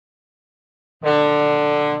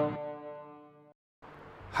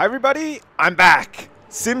Hi everybody, I'm back!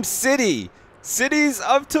 SimCity! Cities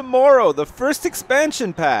of Tomorrow, the first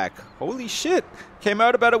expansion pack. Holy shit. Came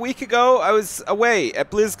out about a week ago. I was away at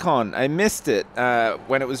BlizzCon. I missed it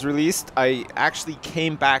when it was released. I actually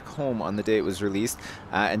came back home on the day it was released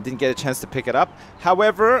and didn't get a chance to pick it up.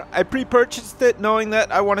 However, I pre-purchased it knowing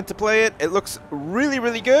that I wanted to play it. It looks really,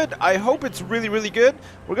 really good. I hope it's really, really good.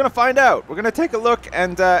 We're going to find out. We're going to take a look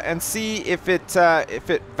and see if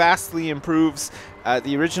it vastly improves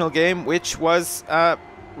the original game, which was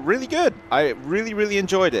really good. I really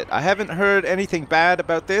enjoyed it. I haven't heard anything bad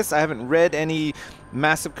about this. I haven't read any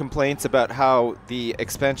massive complaints about how the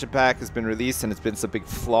expansion pack has been released and it's been some big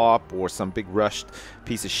flop or some big rushed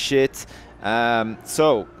piece of shit.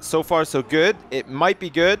 So far so good. It might be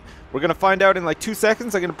good. We're gonna find out in like 2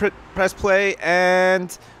 seconds. I'm gonna press play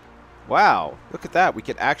and wow, look at that. We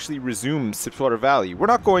can actually resume Sipswater Valley. We're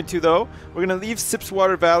not going to, though. We're going to leave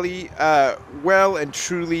Sipswater Valley well and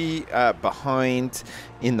truly behind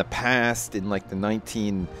in the past, in like the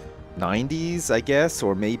 1990s, I guess,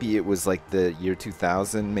 or maybe it was like the year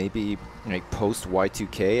 2000, maybe like post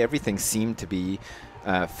Y2K. Everything seemed to be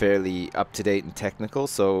fairly up-to-date and technical,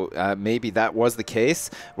 so maybe that was the case.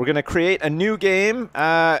 We're going to create a new game,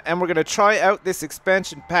 and we're going to try out this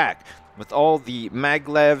expansion pack with all the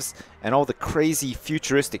maglevs and all the crazy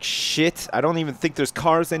futuristic shit. I don't even think there's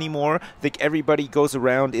cars anymore. I think everybody goes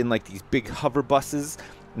around in like these big hover buses,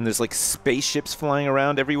 and there's like spaceships flying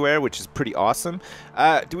around everywhere, which is pretty awesome.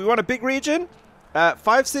 Do we want a big region?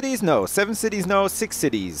 5 cities? No. 7 cities? No. 6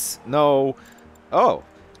 cities? No. Oh.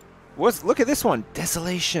 Look at this one.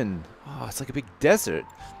 Desolation. Oh, it's like a big desert.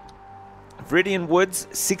 Viridian Woods,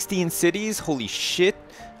 16 cities. Holy shit.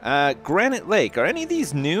 Granite Lake. Are any of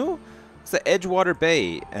these new? It's the Edgewater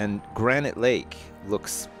Bay and Granite Lake.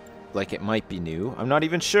 Looks like it might be new. I'm not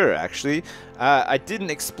even sure, actually. I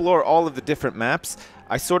didn't explore all of the different maps.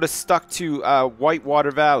 I sort of stuck to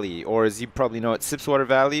Whitewater Valley, or as you probably know it, Sipswater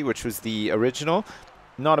Valley, which was the original.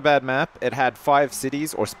 Not a bad map. It had 5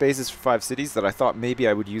 cities, or spaces for 5 cities, that I thought maybe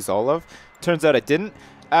I would use all of. Turns out I didn't.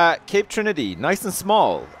 Cape Trinity, nice and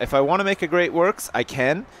small. If I want to make a great works, I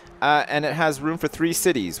can. And it has room for 3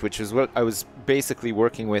 cities, which is what I was basically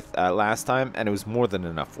working with last time, and it was more than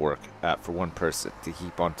enough work for one person to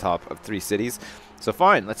keep on top of 3 cities. So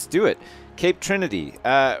fine, let's do it. Cape Trinity.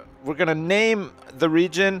 We're gonna name the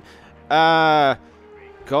region. God,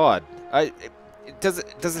 does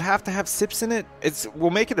it have to have sips in it?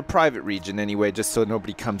 We'll make it a private region anyway, just so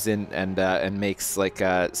nobody comes in and makes like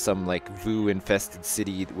some like VOO infested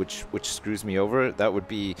city, which screws me over. That would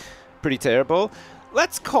be pretty terrible.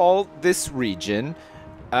 Let's call this region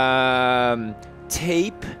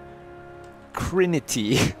Tape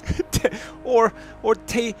Crinity or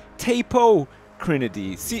Tapo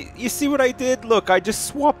Crinity. You see what I did? Look, I just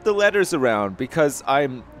swapped the letters around because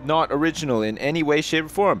I'm not original in any way, shape, or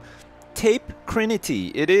form. Tape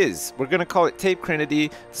Crinity it is. We're going to call it Tape Crinity.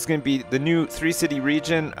 This is going to be the new 3-city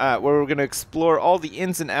region where we're going to explore all the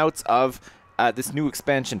ins and outs of this new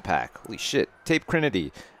expansion pack. Holy shit. Tape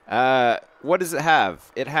Crinity. What does it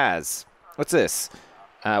have? It has, what's this?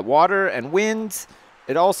 Water and wind.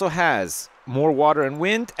 It also has more water and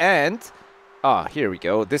wind, and here we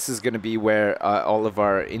go. This is going to be where all of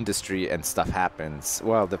our industry and stuff happens.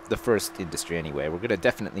 Well, the first industry anyway. We're going to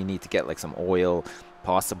definitely need to get like some oil,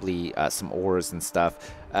 possibly some ores and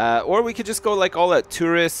stuff. Or we could just go like all out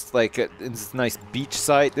tourists, like this nice beach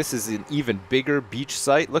site. This is an even bigger beach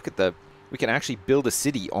site. Look at we can actually build a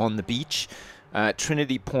city on the beach.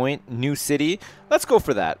 Trinity Point, new city. Let's go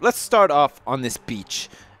for that. Let's start off on this beach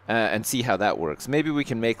and see how that works. Maybe we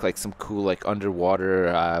can make like some cool like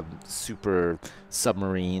underwater super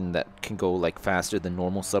submarine that can go like faster than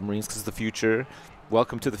normal submarines, because the future.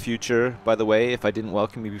 Welcome to the future, by the way. If I didn't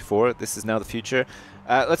welcome you before, this is now the future.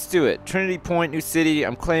 Let's do it. Trinity Point, new city.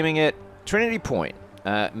 I'm claiming it. Trinity Point.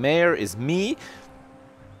 Mayor is me.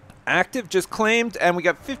 Active, just claimed, and we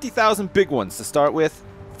got 50,000 big ones to start with.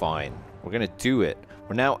 Fine. We're going to do it.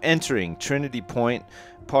 We're now entering Trinity Point,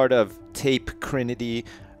 part of Tape Crinity.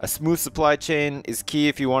 A smooth supply chain is key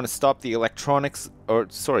if you want to stop the electronics, or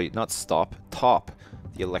sorry, not stop, top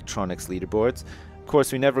the electronics leaderboards. Of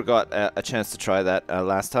course, we never got a chance to try that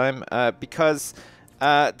last time because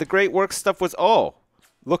the great work stuff was, oh,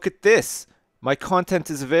 look at this. My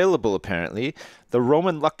content is available, apparently. The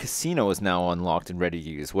Roman Luck Casino is now unlocked and ready to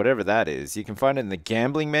use, whatever that is. You can find it in the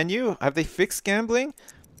gambling menu. Have they fixed gambling?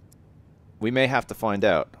 We may have to find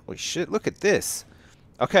out. Holy shit, look at this.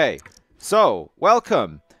 Okay, so,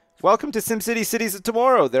 welcome. Welcome to SimCity Cities of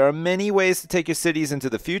Tomorrow. There are many ways to take your cities into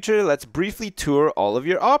the future. Let's briefly tour all of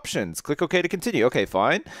your options. Click OK to continue. Okay,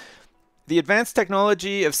 fine. The advanced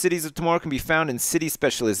technology of cities of tomorrow can be found in city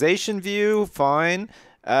specialization view. Fine.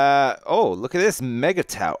 Oh, look at this. Mega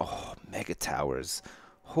tower. Oh, mega towers.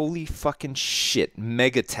 Holy fucking shit.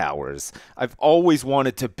 Mega towers. I've always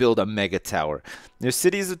wanted to build a mega tower. Your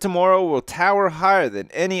cities of tomorrow will tower higher than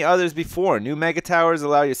any others before. New mega towers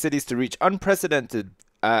allow your cities to reach unprecedented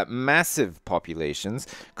massive populations.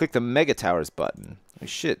 Click the mega towers button. Oh,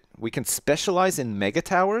 shit. We can specialize in mega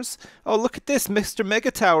towers? Oh, look at this. Mr. Mega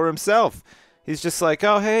Tower himself. He's just like,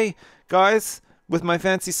 oh, hey, guys, with my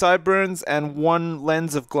fancy sideburns and one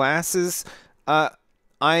lens of glasses, I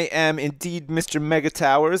am indeed Mr. Mega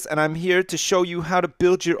Towers, and I'm here to show you how to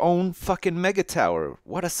build your own fucking Mega Tower.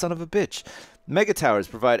 What a son of a bitch. Mega Towers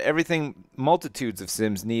provide everything multitudes of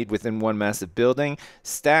Sims need within one massive building.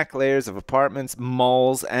 Stack layers of apartments,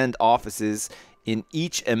 malls, and offices in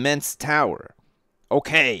each immense tower.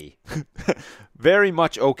 Okay. Very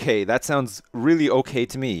much okay. That sounds really okay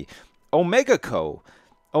to me. Omega Co.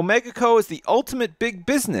 Omega Co is the ultimate big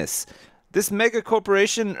business. This mega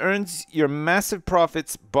corporation earns your massive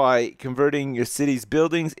profits by converting your city's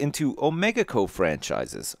buildings into Omega Co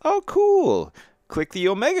franchises. Oh, cool. Click the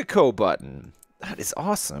Omega Co button. That is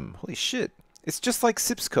awesome. Holy shit. It's just like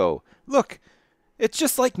Sipsco. Look, it's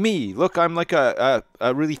just like me. Look, I'm like a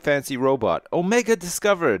really fancy robot. Omega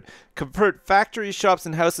discovered. Convert factory shops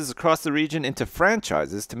and houses across the region into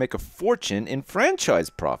franchises to make a fortune in franchise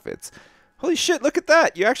profits. Holy shit, look at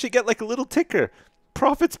that. You actually get like a little ticker.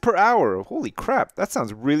 Profits per hour. Holy crap, that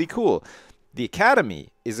sounds really cool. The Academy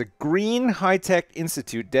is a green high-tech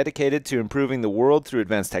institute dedicated to improving the world through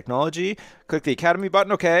advanced technology. Click the Academy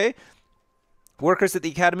button, okay. Workers at the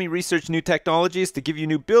Academy research new technologies to give you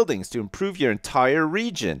new buildings to improve your entire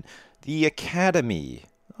region. The Academy.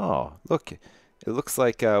 Oh, look. It looks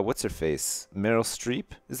like, what's her face? Meryl Streep?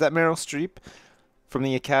 Is that Meryl Streep from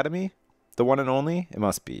the Academy? The one and only? It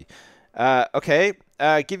must be. Okay.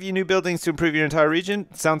 Give you new buildings to improve your entire region.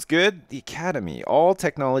 Sounds good. The Academy. All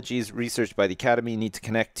technologies researched by the Academy need to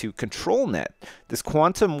connect to ControlNet. This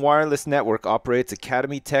quantum wireless network operates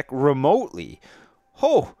Academy tech remotely.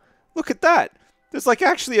 Oh, look at that. There's like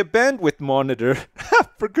actually a bandwidth monitor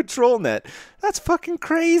for ControlNet. That's fucking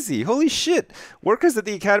crazy. Holy shit. Workers at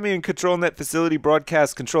the Academy and ControlNet facility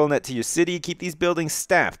broadcast ControlNet to your city. Keep these buildings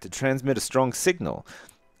staffed to transmit a strong signal.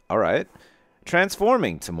 All right.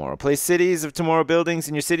 Transforming tomorrow. Place cities of tomorrow buildings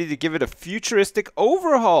in your city to give it a futuristic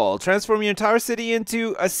overhaul. Transform your entire city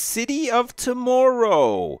into a city of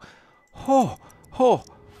tomorrow. Oh, oh,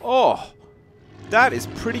 oh. That is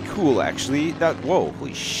pretty cool, actually. Whoa,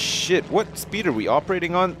 holy shit. What speed are we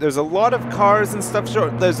operating on? There's a lot of cars and stuff.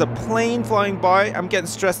 There's a plane flying by. I'm getting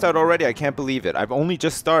stressed out already. I can't believe it. I've only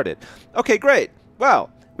just started. Okay, great.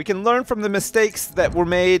 Well, we can learn from the mistakes that were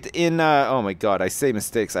made in, oh my god, I say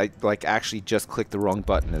mistakes. I, like, actually just clicked the wrong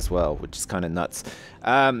button as well, which is kind of nuts.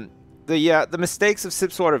 The mistakes of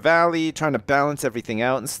Sipswater Valley, trying to balance everything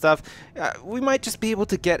out and stuff. We might just be able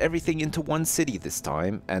to get everything into one city this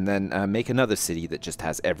time, and then make another city that just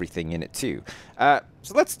has everything in it too.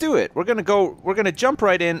 So let's do it. We're gonna jump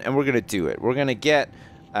right in, and we're gonna do it. We're gonna get,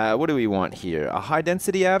 what do we want here? A high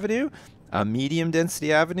density avenue? A medium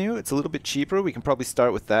density avenue. It's a little bit cheaper. We can probably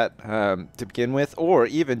start with that to begin with, or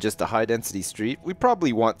even just a high density street. We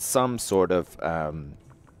probably want some sort of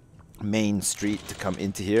main street to come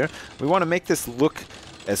into here. We want to make this look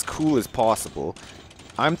as cool as possible.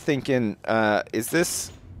 I'm thinking, are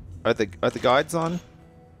the guides on?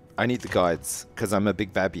 I need the guides because I'm a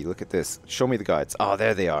big babby. Look at this. Show me the guides. Oh,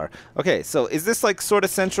 there they are. Okay, so is this like sort of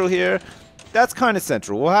central here? That's kind of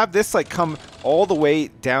central. We'll have this like come all the way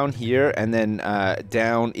down here and then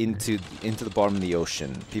down into the bottom of the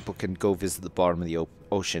ocean. People can go visit the bottom of the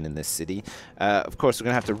ocean in this city. Of course, we're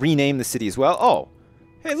gonna have to rename the city as well. Oh,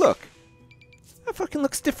 hey, look. That fucking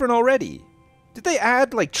looks different already. Did they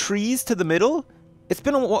add like trees to the middle? It's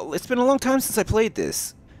been a long time since I played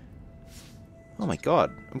this. Oh my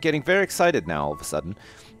god, I'm getting very excited now all of a sudden.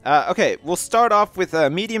 Okay, we'll start off with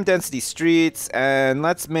medium density streets, and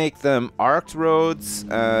let's make them arced roads.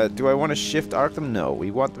 Do I want to shift arc them? No, we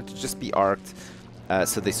want them to just be arced,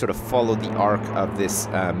 so they sort of follow the arc of this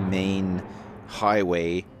main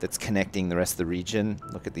highway that's connecting the rest of the region.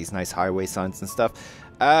 Look at these nice highway signs and stuff.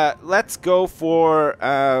 Let's go for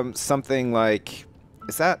something like,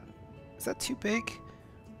 is that too big?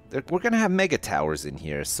 We're gonna have mega towers in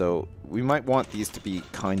here, so we might want these to be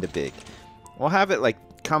kind of big. We'll have it like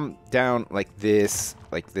come down like this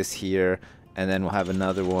here, and then we'll have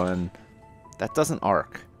another one. That doesn't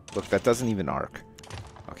arc. Look, that doesn't even arc.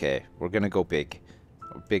 Okay, we're gonna go big.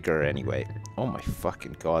 Or bigger anyway. Oh my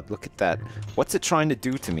fucking god, look at that. What's it trying to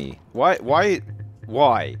do to me? Why? Why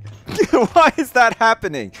is that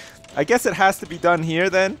happening? I guess it has to be done here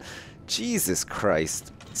then. Jesus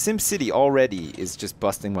Christ. SimCity already is just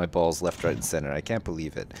busting my balls left, right, and center. I can't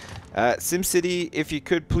believe it. SimCity, if you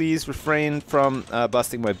could please refrain from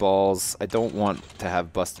busting my balls. I don't want to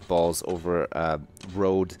have busted balls over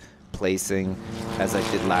road placing as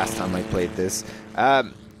I did last time I played this.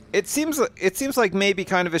 It seems like maybe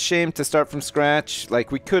kind of a shame to start from scratch.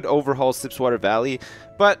 Like, we could overhaul Sipswater Valley,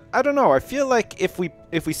 but I don't know. I feel like if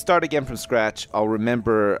we start again from scratch, I'll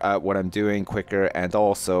remember what I'm doing quicker, and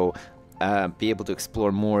also be able to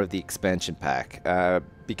explore more of the expansion pack.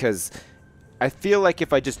 Because I feel like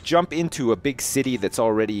if I just jump into a big city that's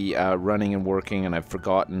already running and working, and I've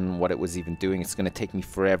forgotten what it was even doing, it's going to take me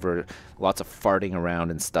forever. Lots of farting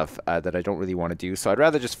around and stuff that I don't really want to do. So I'd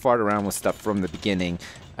rather just fart around with stuff from the beginning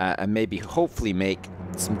and maybe hopefully make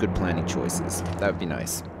some good planning choices. That would be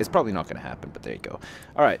nice. It's probably not going to happen, but there you go.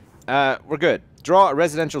 All right, we're good. Draw a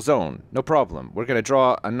residential zone. No problem. We're going to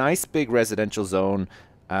draw a nice big residential zone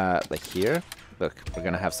like here. Look, we're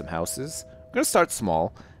going to have some houses. We're going to start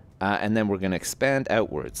small. And then we're going to expand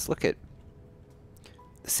outwards. Look at...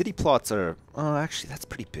 The city plots are... Oh, actually, that's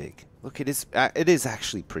pretty big. Look, it is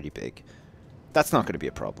actually pretty big. That's not going to be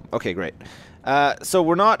a problem. Okay, great. So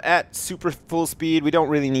we're not at super full speed. We don't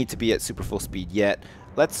really need to be at super full speed yet.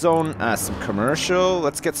 Let's zone some commercial.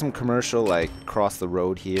 Let's get some commercial, like, across the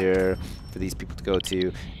road here for these people to go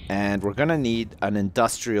to. And we're going to need an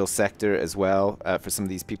industrial sector as well for some of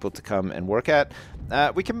these people to come and work at.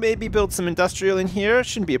 We can maybe build some industrial in here.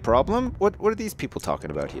 Shouldn't be a problem. What are these people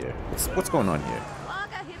talking about here? What's going on here?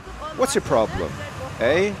 What's your problem?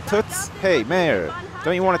 Hey, Toots? Hey, Mayor.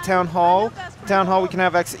 Don't you want a town hall? Town hall we can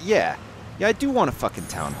have access... Yeah. Yeah, I do want a fucking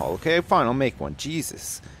town hall, okay? Fine, I'll make one.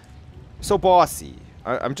 Jesus. So bossy.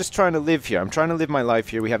 I'm just trying to live here. I'm trying to live my life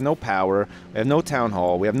here. We have no power. We have no town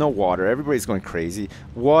hall. We have no water. Everybody's going crazy.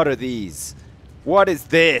 What are these? What is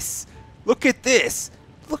this? Look at this.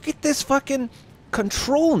 Look at this fucking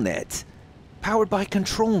control net. Powered by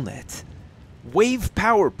control net. Wave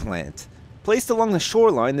power plant. Placed along the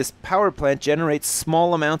shoreline, this power plant generates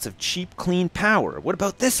small amounts of cheap, clean power. What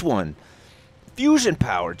about this one? Fusion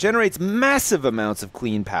power generates massive amounts of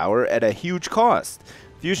clean power at a huge cost.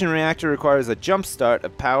 Fusion reactor requires a jump start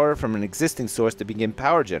of power from an existing source to begin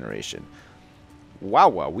power generation. Wow,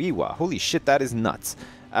 wow, wee wah. Holy shit, that is nuts.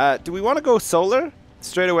 Do we want to go solar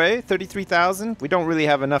straight away? 33,000? We don't really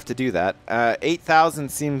have enough to do that. 8,000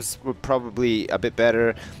 seems probably a bit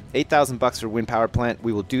better. 8,000 bucks for wind power plant.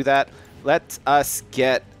 We will do that. Let us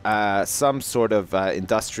get some sort of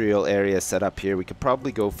industrial area set up here. We could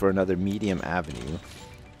probably go for another medium avenue.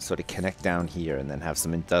 Sort of connect down here and then have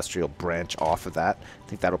some industrial branch off of that. I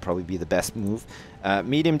think that'll probably be the best move.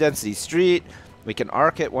 Medium density street. We can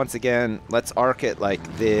arc it once again. Let's arc it like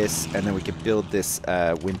this, and then we can build this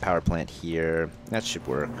wind power plant here. That should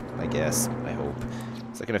work, I guess. I hope.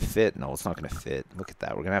 Is that going to fit? No, it's not going to fit. Look at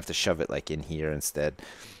that. We're going to have to shove it like in here instead.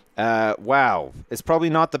 Wow. It's probably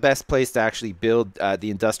not the best place to actually build the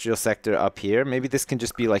industrial sector up here. Maybe this can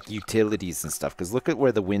just be like utilities and stuff, because look at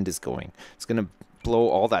where the wind is going. It's going to blow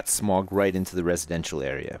all that smog right into the residential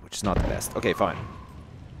area, which is not the best. Okay, fine.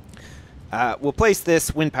 We'll place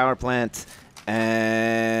this wind power plant,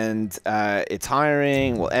 and it's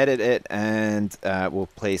hiring. We'll edit it, and we'll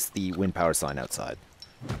place the wind power sign outside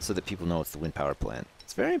so that people know it's the wind power plant.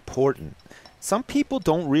 It's very important. Some people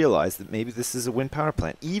don't realize that maybe this is a wind power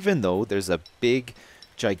plant, even though there's a big,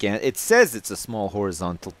 gigantic... It says it's a small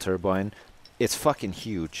horizontal turbine. It's fucking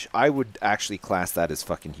huge. I would actually class that as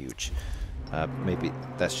fucking huge. Maybe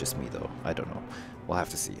that's just me, though. I don't know. We'll have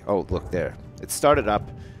to see. Oh, look there. It started up.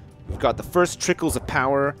 We've got the first trickles of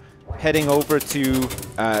power heading over to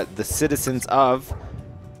the citizens of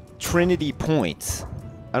Trinity Point.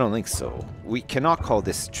 I don't think so. We cannot call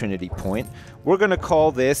this Trinity Point. We're going to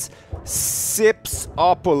call this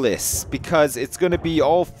Sipsopolis, because it's going to be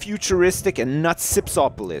all futuristic and not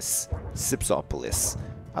Sipsopolis. Sipsopolis.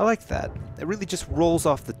 I like that. It really just rolls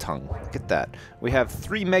off the tongue. Look at that. We have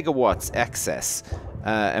 3 megawatts excess,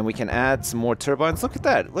 and we can add some more turbines. Look at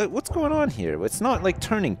that. What's going on here? It's not like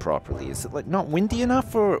turning properly. Is it like not windy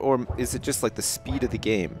enough, or is it just like the speed of the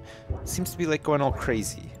game? It seems to be like going all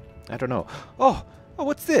crazy. I don't know. Oh,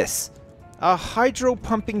 what's this? A hydro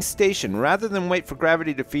pumping station. Rather than wait for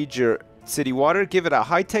gravity to feed your city water, give it a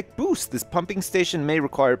high-tech boost. This pumping station may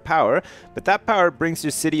require power, but that power brings your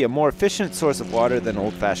city a more efficient source of water than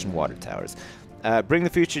old-fashioned water towers. Bring the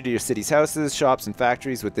future to your city's houses, shops, and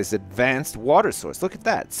factories with this advanced water source. Look at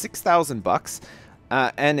that, 6,000 bucks,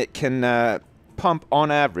 and it can pump on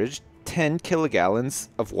average 10 kilogallons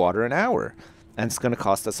of water an hour, and it's going to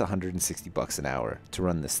cost us 160 bucks an hour to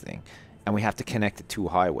run this thing, and we have to connect it to a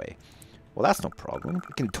highway. Well, that's no problem.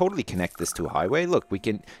 We can totally connect this to a highway. Look, we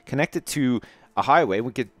can connect it to a highway.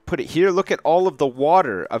 We could put it here. Look at all of the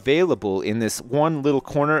water available in this one little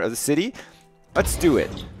corner of the city. Let's do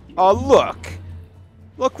it. Oh, look.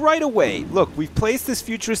 Look right away. Look, we've placed this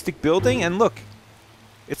futuristic building, and look.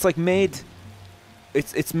 It's like made...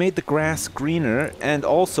 It's made the grass greener, and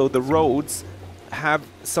also the roads have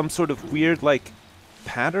some sort of weird, like,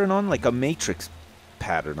 pattern on, like a matrix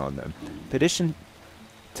pattern on them. Petition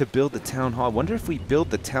to build the town hall. I wonder if we build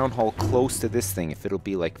the town hall close to this thing, if it'll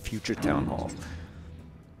be like future town hall.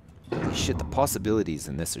 Holy shit, the possibilities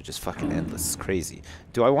in this are just fucking endless. It's crazy.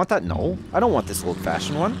 Do I want that? No. I don't want this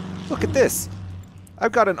old-fashioned one. Look at this.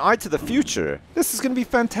 I've got an eye to the future. This is going to be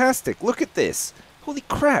fantastic. Look at this. Holy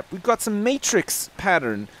crap. We've got some matrix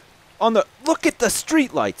pattern on the... Look at the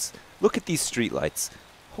streetlights. Look at these streetlights.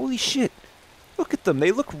 Holy shit. Look at them.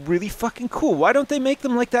 They look really fucking cool. Why don't they make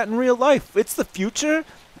them like that in real life? It's the future.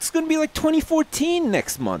 It's going to be like 2014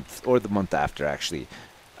 next month. Or the month after, actually.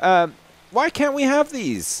 Why can't we have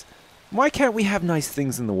these? Why can't we have nice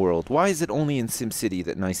things in the world? Why is it only in SimCity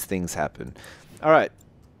that nice things happen? Alright.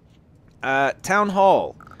 Town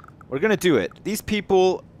Hall. We're going to do it. These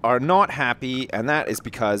people are not happy, and that is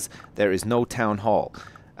because there is no Town Hall.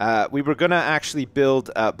 We were going to actually build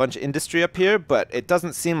a bunch of industry up here, but it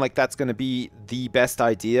doesn't seem like that's going to be the best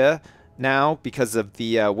idea now because of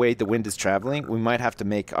the way the wind is traveling. We might have to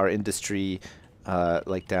make our industry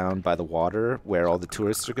like down by the water where all the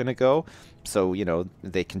tourists are going to go. So, you know,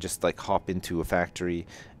 they can just like hop into a factory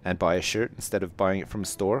and buy a shirt instead of buying it from a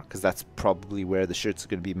store, because that's probably where the shirts are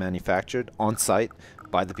going to be manufactured, on site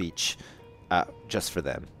by the beach, just for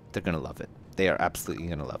them. They're going to love it. They are absolutely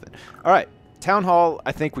going to love it. All right. Town Hall,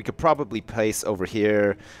 I think we could probably place over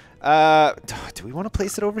here. Do we want to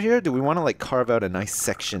place it over here? Do we want to like carve out a nice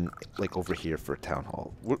section like over here for a Town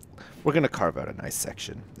Hall? We're going to carve out a nice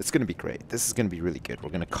section. It's going to be great. This is going to be really good. We're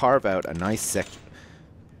going to carve out a nice section.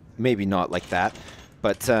 Maybe not like that,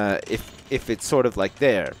 but if it's sort of like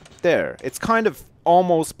there. It's kind of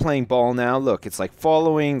almost playing ball now. Look, it's like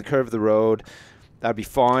following the curve of the road. That'd be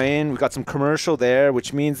fine. We've got some commercial there,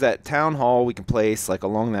 which means that Town Hall we can place like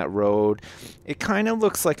along that road. It kind of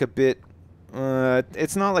looks like a bit...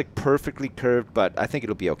 it's not like perfectly curved, but I think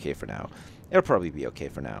it'll be okay for now. It'll probably be okay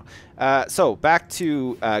for now. So back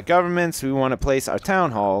to governments. We want to place our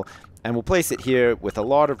Town Hall, and we'll place it here with a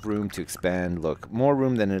lot of room to expand. Look, more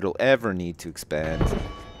room than it'll ever need to expand,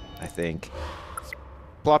 I think.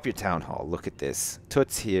 Plop your Town Hall. Look at this.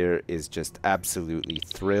 Toots here is just absolutely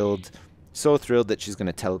thrilled. So thrilled that she's going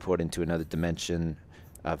to teleport into another dimension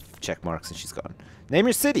of check marks, and she's gone. Name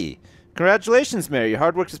your city. Congratulations, Mary. Your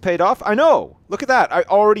hard work has paid off. I know. Look at that. I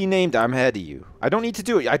already named it. I'm ahead of you. I don't need to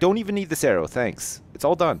do it. I don't even need this arrow. Thanks. It's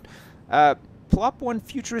all done. Plop one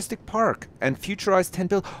futuristic park and futurize 10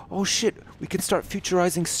 build. Oh, shit. We can start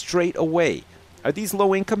futurizing straight away. Are these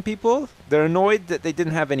low-income people? They're annoyed that they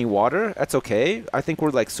didn't have any water. That's okay. I think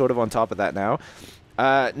we're like sort of on top of that now.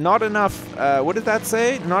 Not enough, what did that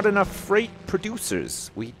say? Not enough freight producers.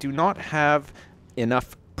 We do not have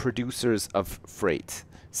enough producers of freight,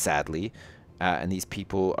 sadly. And these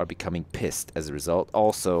people are becoming pissed as a result.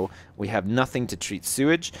 Also, we have nothing to treat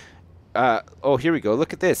sewage. Oh, here we go.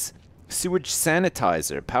 Look at this. Sewage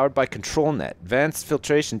sanitizer, powered by ControlNet. Advanced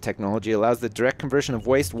filtration technology allows the direct conversion of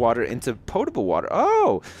wastewater into potable water.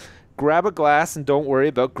 Oh! Grab a glass and don't worry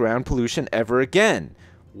about ground pollution ever again.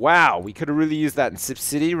 Wow, we could have really used that in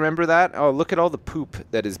SimCity. Remember that? Oh, look at all the poop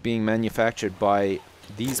that is being manufactured by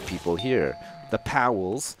these people here. The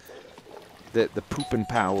Powells. The poopin'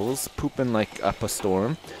 Powells. Poopin' like up a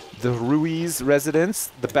storm. The Ruiz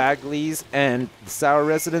residents, the Bagleys, and the Sour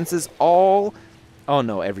residences all... Oh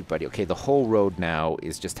no, everybody. Okay, the whole road now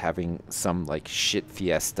is just having some like shit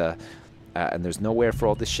fiesta. And there's nowhere for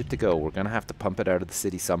all this shit to go. We're going to have to pump it out of the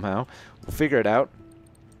city somehow. We'll figure it out.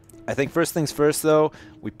 I think first things first, though,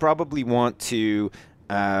 we probably want to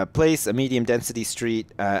place a medium density street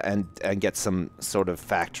and get some sort of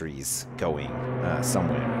factories going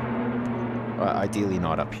somewhere. Ideally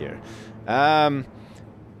not up here.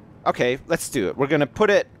 Okay, let's do it. We're going to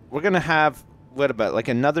put it... We're going to have... What about like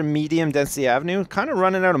another medium density avenue? Kind of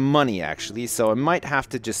running out of money, actually, so I might have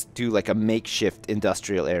to just do like a makeshift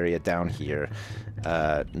industrial area down here.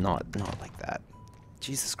 Not like that.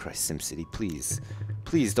 Jesus Christ, SimCity, please.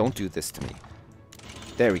 Please don't do this to me.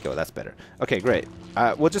 There we go, that's better. Okay, great.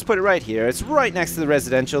 We'll just put it right here. It's right next to the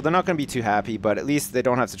residential. They're not going to be too happy, but at least they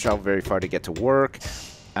don't have to travel very far to get to work.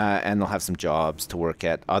 And they'll have some jobs to work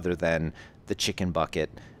at other than the chicken bucket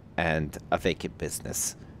and a vacant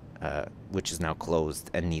business. Which is now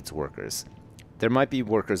closed and needs workers. There might be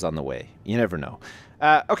workers on the way. You never know.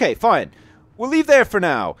 Okay, fine. We'll leave there for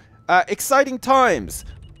now. exciting times.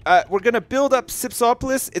 We're going to build up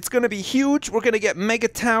Sipsopolis. It's going to be huge. We're going to get mega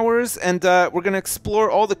towers, and we're going to explore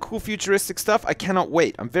all the cool futuristic stuff. I cannot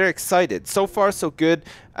wait. I'm very excited. So far, so good.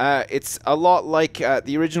 It's a lot like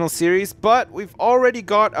the original series, but we've already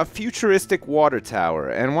got a futuristic water tower.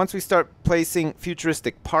 And once we start placing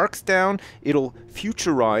futuristic parks down, it'll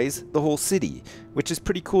futurize the whole city, which is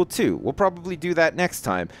pretty cool too. We'll probably do that next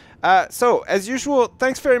time. So, as usual,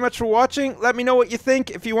 thanks very much for watching. Let me know what you think.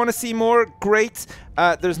 If you want to see more, great.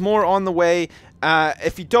 There's more on the way.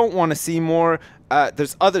 If you don't want to see more,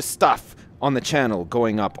 there's other stuff on the channel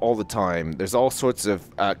going up all the time. There's all sorts of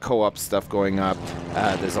co-op stuff going up.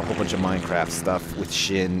 There's a whole bunch of Minecraft stuff with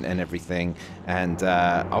Shin and everything. And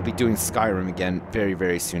I'll be doing Skyrim again very,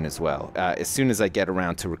 very soon as well. As soon as I get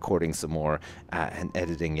around to recording some more and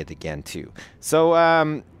editing it again too.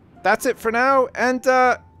 So that's it for now, and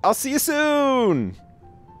I'll see you soon!